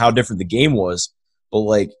and how different the game was. But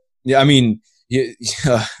I'm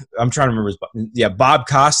trying to remember. Yeah, Bob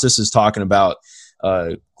Costas is talking about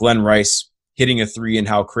Glenn Rice hitting a 3 and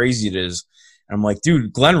how crazy it is. And I'm like,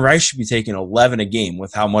 dude, Glenn Rice should be taking 11 a game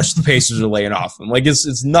with how much the Pacers are laying off him.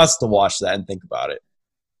 It's nuts to watch that and think about it.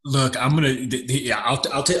 Look, I'll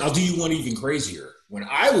do you one even crazier. When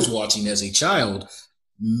I was watching as a child,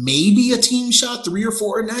 maybe a team shot 3 or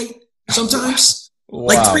 4 a night sometimes. Wow.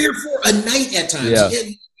 Like 3 or 4 a night at times. Yeah.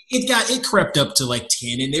 It crept up to like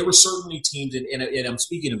 10, and there were certainly teams, and I'm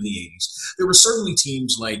speaking of the 80s, there were certainly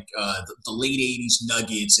teams like the late 80s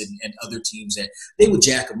Nuggets and other teams that they would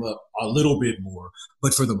jack them up a little bit more,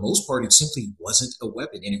 but for the most part, it simply wasn't a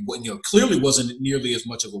weapon, and it clearly wasn't nearly as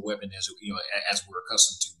much of a weapon as as we're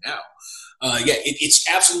accustomed to now. It's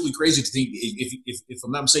absolutely crazy to think if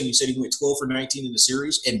I'm not mistaken, you said he went 12 for 19 in the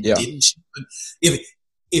series and didn't shoot.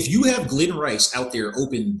 If you have Glenn Rice out there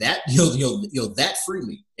open that that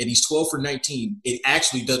freely, and he's 12 for 19, it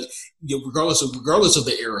actually does. Regardless of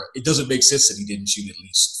the era, it doesn't make sense that he didn't shoot at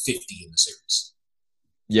least 50 in the series.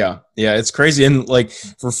 Yeah, it's crazy. And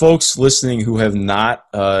for folks listening who have not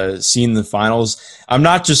seen the finals, I'm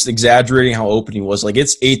not just exaggerating how open he was.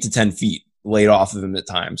 It's 8 to 10 feet laid off of him at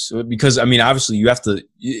times, because obviously you have to.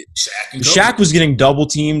 Shaq was getting double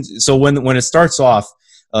teamed, so when it starts off.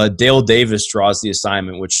 Dale Davis draws the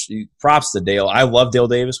assignment, which props to Dale. I love Dale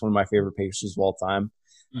Davis, one of my favorite Pacers of all time.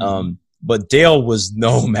 Mm-hmm. But Dale was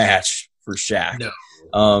no match for Shaq. No.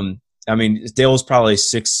 Dale was probably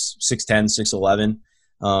 6'10",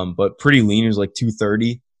 6'11", but pretty lean. He was like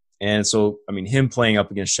 230. And so, him playing up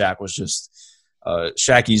against Shaq was just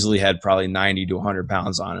Shaq easily had probably 90 to 100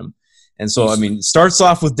 pounds on him. And so, it starts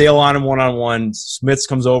off with Dale on him one-on-one. Smith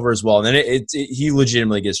comes over as well. And then he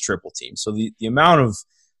legitimately gets triple teamed. So the amount of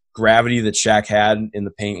gravity that Shaq had in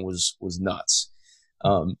the paint was nuts.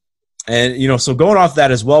 And so going off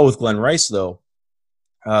that as well with Glenn Rice, though,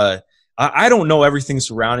 I don't know everything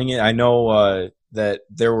surrounding it. I know that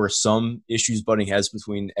there were some issues butting heads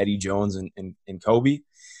between Eddie Jones and Kobe.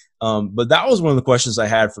 But that was one of the questions I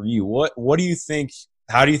had for you. What do you think?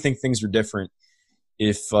 How do you think things are different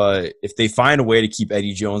if they find a way to keep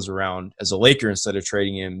Eddie Jones around as a Laker instead of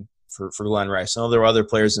trading him for Glenn Rice? I know there were other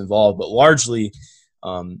players involved, but largely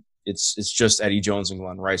it's just Eddie Jones and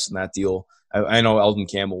Glenn Rice in that deal. I know Eldon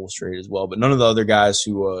Campbell was traded as well, but none of the other guys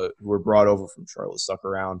who were brought over from Charlotte stuck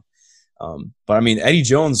around. But I mean, Eddie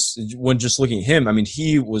Jones, when just looking at him, I mean,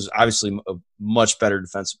 he was obviously a much better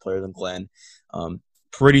defensive player than Glenn.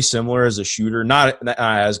 Pretty similar as a shooter, not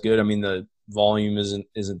as good. I mean, the volume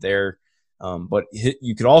isn't there. But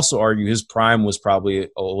you could also argue his prime was probably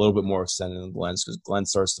a little bit more extended than Glenn's, because Glenn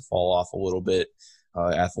starts to fall off a little bit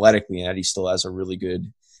athletically, and Eddie still has a really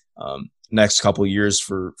good next couple of years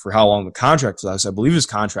for how long the contract was. I believe his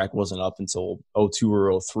contract wasn't up until 02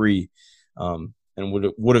 or 03, and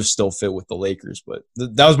would have still fit with the Lakers. But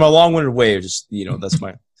that was my long-winded way of just, that's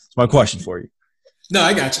my question for you. No,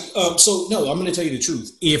 I got you. So, no, I'm going to tell you the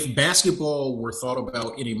truth. If basketball were thought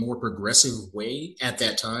about in a more progressive way at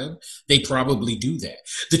that time, they probably do that.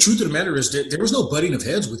 The truth of the matter is that there was no butting of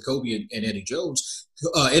heads with Kobe and Eddie Jones.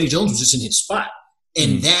 Eddie Jones was just in his spot.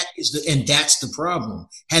 And that's the problem.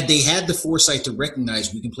 Had they had the foresight to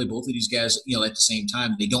recognize we can play both of these guys, at the same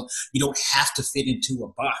time, you don't have to fit into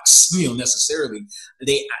a box, necessarily.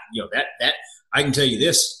 I can tell you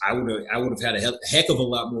this: I would have had a heck of a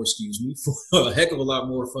lot more, a heck of a lot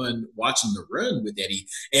more fun watching the run with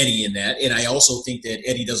Eddie in that. And I also think that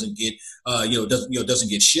Eddie doesn't get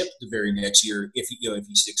get shipped the very next year if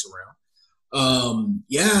he sticks around.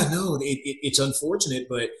 It's unfortunate,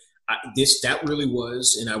 but that really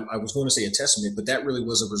was, and I was going to say a testament, but that really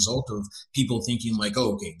was a result of people thinking like,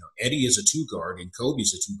 oh, okay, no, Eddie is a two guard and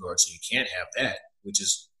Kobe's a two guard, so you can't have that. Which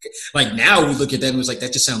is like, now we look at that and it was like,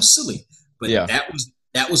 that just sounds silly. But yeah,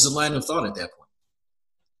 that was the line of thought at that point.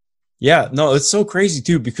 Yeah, no, it's so crazy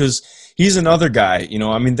too, because he's another guy.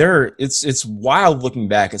 I mean, it's wild looking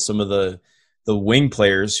back at some of the wing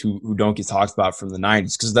players who don't get talked about from the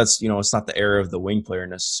 90s, because that's it's not the era of the wing player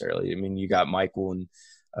necessarily. I mean, you got Michael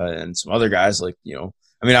and some other guys like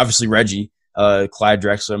I mean, obviously Reggie, Clyde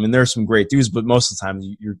Drexler. I mean, there are some great dudes, but most of the time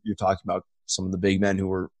you're talking about some of the big men who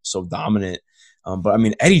were so dominant. But I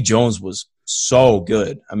mean, Eddie Jones was so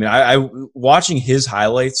good. I mean, I watching his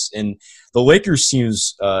highlights, and the Lakers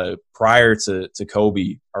teams prior to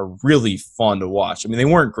Kobe are really fun to watch. I mean, they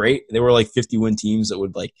weren't great. They were like 50-win teams that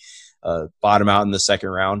would like bottom out in the second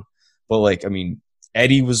round. But like, I mean,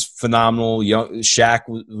 Eddie was phenomenal. Shaq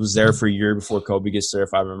was there for a year before Kobe gets there,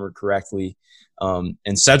 if I remember correctly.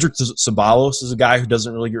 And Cedric Ceballos is a guy who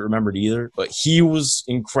doesn't really get remembered either, but he was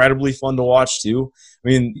incredibly fun to watch too. I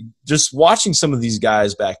mean, just watching some of these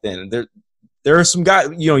guys back then, there are some guys,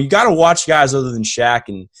 you got to watch guys other than Shaq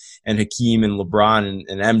and Hakeem and LeBron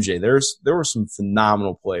and MJ. There were some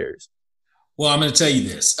phenomenal players. Well, I'm going to tell you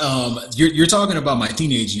this. You're talking about my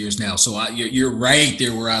teenage years now, so you're right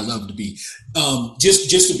there where I love to be.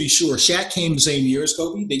 Just to be sure, Shaq came the same year as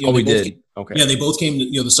Kobe. They did. Okay. Yeah, they both came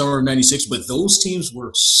the summer of '96, but those teams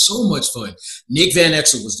were so much fun. Nick Van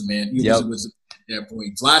Exel was the man. He was at that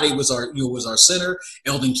point. Vlade was our center.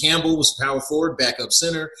 Eldon Campbell was power forward, backup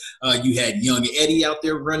center. You had young Eddie out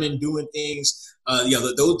there running, doing things.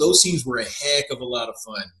 Those teams were a heck of a lot of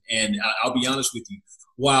fun. And I'll be honest with you,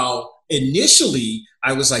 while initially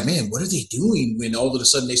I was like, man, what are they doing? When all of a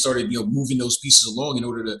sudden they started, moving those pieces along in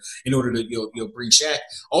order to bring Shaq.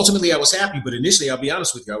 Ultimately, I was happy, but initially, I'll be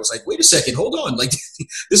honest with you, I was like, wait a second, hold on, like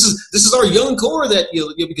this is our young core that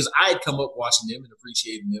because I had come up watching them and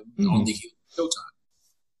appreciating them on the Showtime.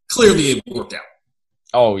 Clearly, it worked out.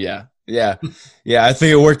 Oh yeah. I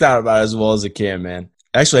think it worked out about as well as it can, man.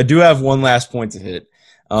 Actually, I do have one last point to hit.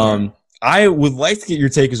 I would like to get your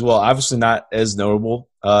take as well. Obviously, not as notable.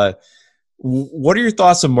 What are your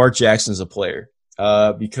thoughts on Mark Jackson as a player?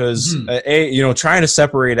 Because trying to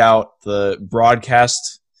separate out the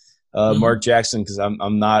broadcast Mark Jackson, because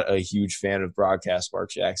I'm not a huge fan of broadcast Mark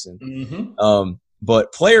Jackson.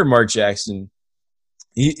 But player Mark Jackson,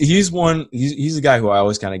 he's a guy who I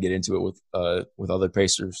always kind of get into it with other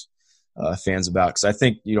Pacers fans about, because I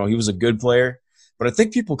think he was a good player, but I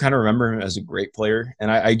think people kind of remember him as a great player,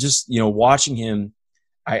 and I just watching him,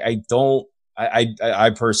 I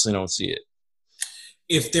personally don't see it.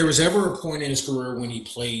 If there was ever a point in his career when he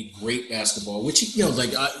played great basketball, which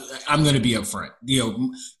I'm going to be upfront,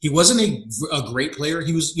 he wasn't a great player.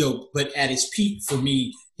 He was, but at his peak for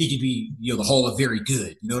me, he could be, the Hall of Very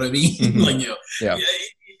Good. You know what I mean?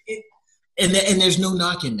 And there's no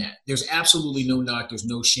knock in that. There's absolutely no knock. There's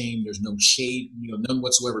no shame. There's no shade, none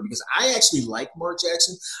whatsoever. Because I actually like Mark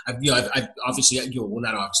Jackson. I've obviously, well,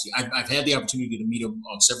 not obviously. I've had the opportunity to meet him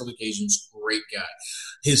on several occasions. Great guy.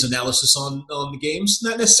 His analysis on the games,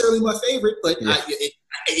 not necessarily my favorite, but yeah.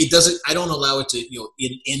 It doesn't. I don't allow it to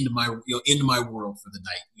end my world for the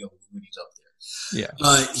night. When he's up there.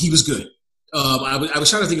 Yeah. He was good. I was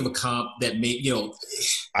trying to think of a comp that made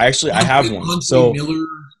I have one. So Miller.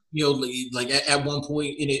 Like at one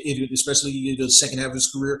point in it, especially in the second half of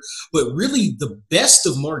his career. But really, the best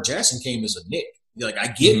of Mark Jackson came as a Knick. Like I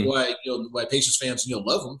get why why Pacers fans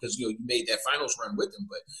love him, because you made that finals run with him,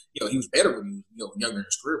 but he was better when he was younger in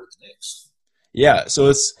his career with the Knicks. Yeah, so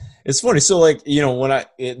it's funny. So like when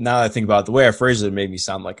now that I think about it, the way I phrased it made me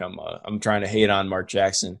sound like I'm trying to hate on Mark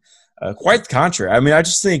Jackson. Quite the contrary. I mean, I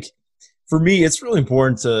just think for me it's really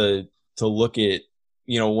important to look at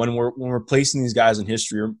when we're placing these guys in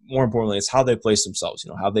history, or more importantly, it's how they place themselves.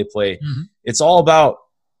 How they play. Mm-hmm. It's all about,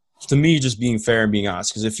 to me, just being fair and being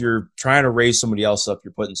honest. Because if you're trying to raise somebody else up,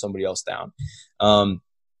 you're putting somebody else down. And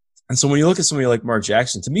so when you look at somebody like Mark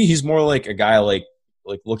Jackson, to me, he's more like a guy like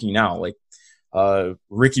looking now, like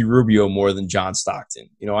Ricky Rubio more than John Stockton.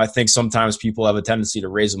 I think sometimes people have a tendency to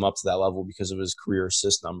raise him up to that level because of his career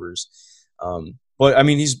assist numbers. But I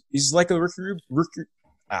mean, he's like a Ricky.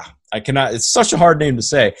 I cannot. It's such a hard name to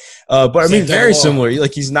say, but I mean, very similar.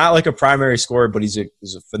 Like he's not like a primary scorer, but he's a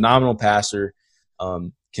phenomenal passer.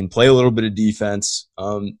 Can play a little bit of defense.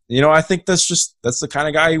 I think that's the kind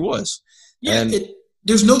of guy he was. Yeah,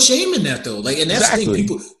 there's no shame in that though. Like, and that's exactly.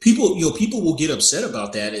 The thing. People will get upset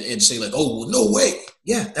about that and say like, oh, well, no way.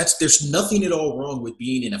 Yeah, there's nothing at all wrong with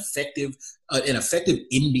being an effective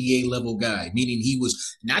NBA level guy. Meaning he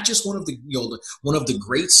was not just one of the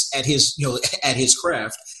greats at his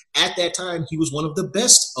craft. At that time, he was one of the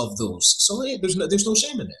best of those. So there's no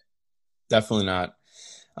shame in that. Definitely not.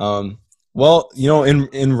 Well,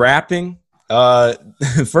 in wrapping,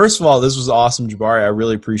 first of all, this was awesome, Jabari. I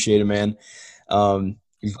really appreciate it, man.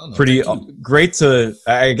 Pretty great to,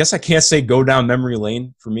 I guess I can't say go down memory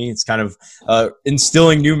lane for me. It's kind of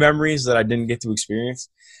instilling new memories that I didn't get to experience.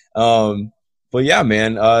 But yeah,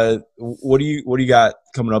 man, what do you got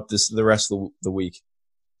coming up the rest of the week?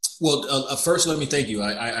 Well, first, let me thank you.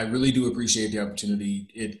 I really do appreciate the opportunity.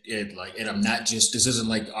 And I'm not just, this isn't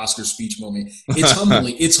like Oscar speech moment. It's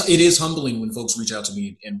humbling. It is humbling when folks reach out to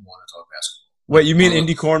me and want to talk basketball. Wait, you mean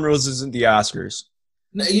Indy Cornrows isn't the Oscars?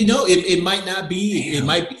 It might not be. It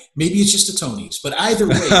might. Maybe it's just the Tonys. But either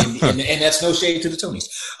way, and that's no shade to the Tonys.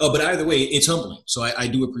 But either way, it's humbling. So I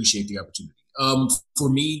do appreciate the opportunity. For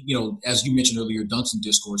me, as you mentioned earlier, Dunks and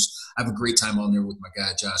Discourse. I have a great time on there with my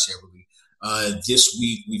guy Josh Everly. This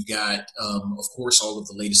week we've got, of course, all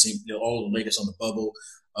the latest on the bubble,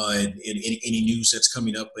 and any news that's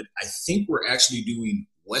coming up. But I think we're actually doing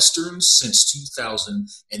Westerns since 2000,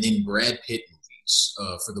 and then Brad Pitt movies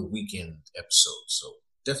for the weekend episode. So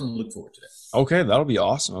definitely look forward to that. Okay, that'll be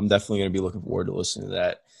awesome. I'm definitely going to be looking forward to listening to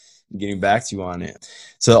that and getting back to you on it.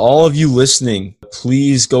 To all of you listening,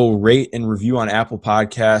 please go rate and review on Apple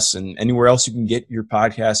Podcasts and anywhere else you can get your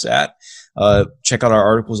podcasts at. Check out our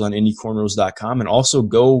articles on IndyCornrows.com, and also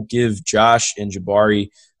go give Josh and Jabari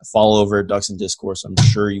a follow over at Ducks and Discourse. I'm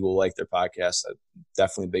sure you will like their podcast. I'm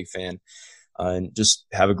definitely a big fan. And just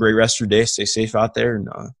have a great rest of your day. Stay safe out there and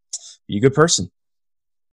be a good person.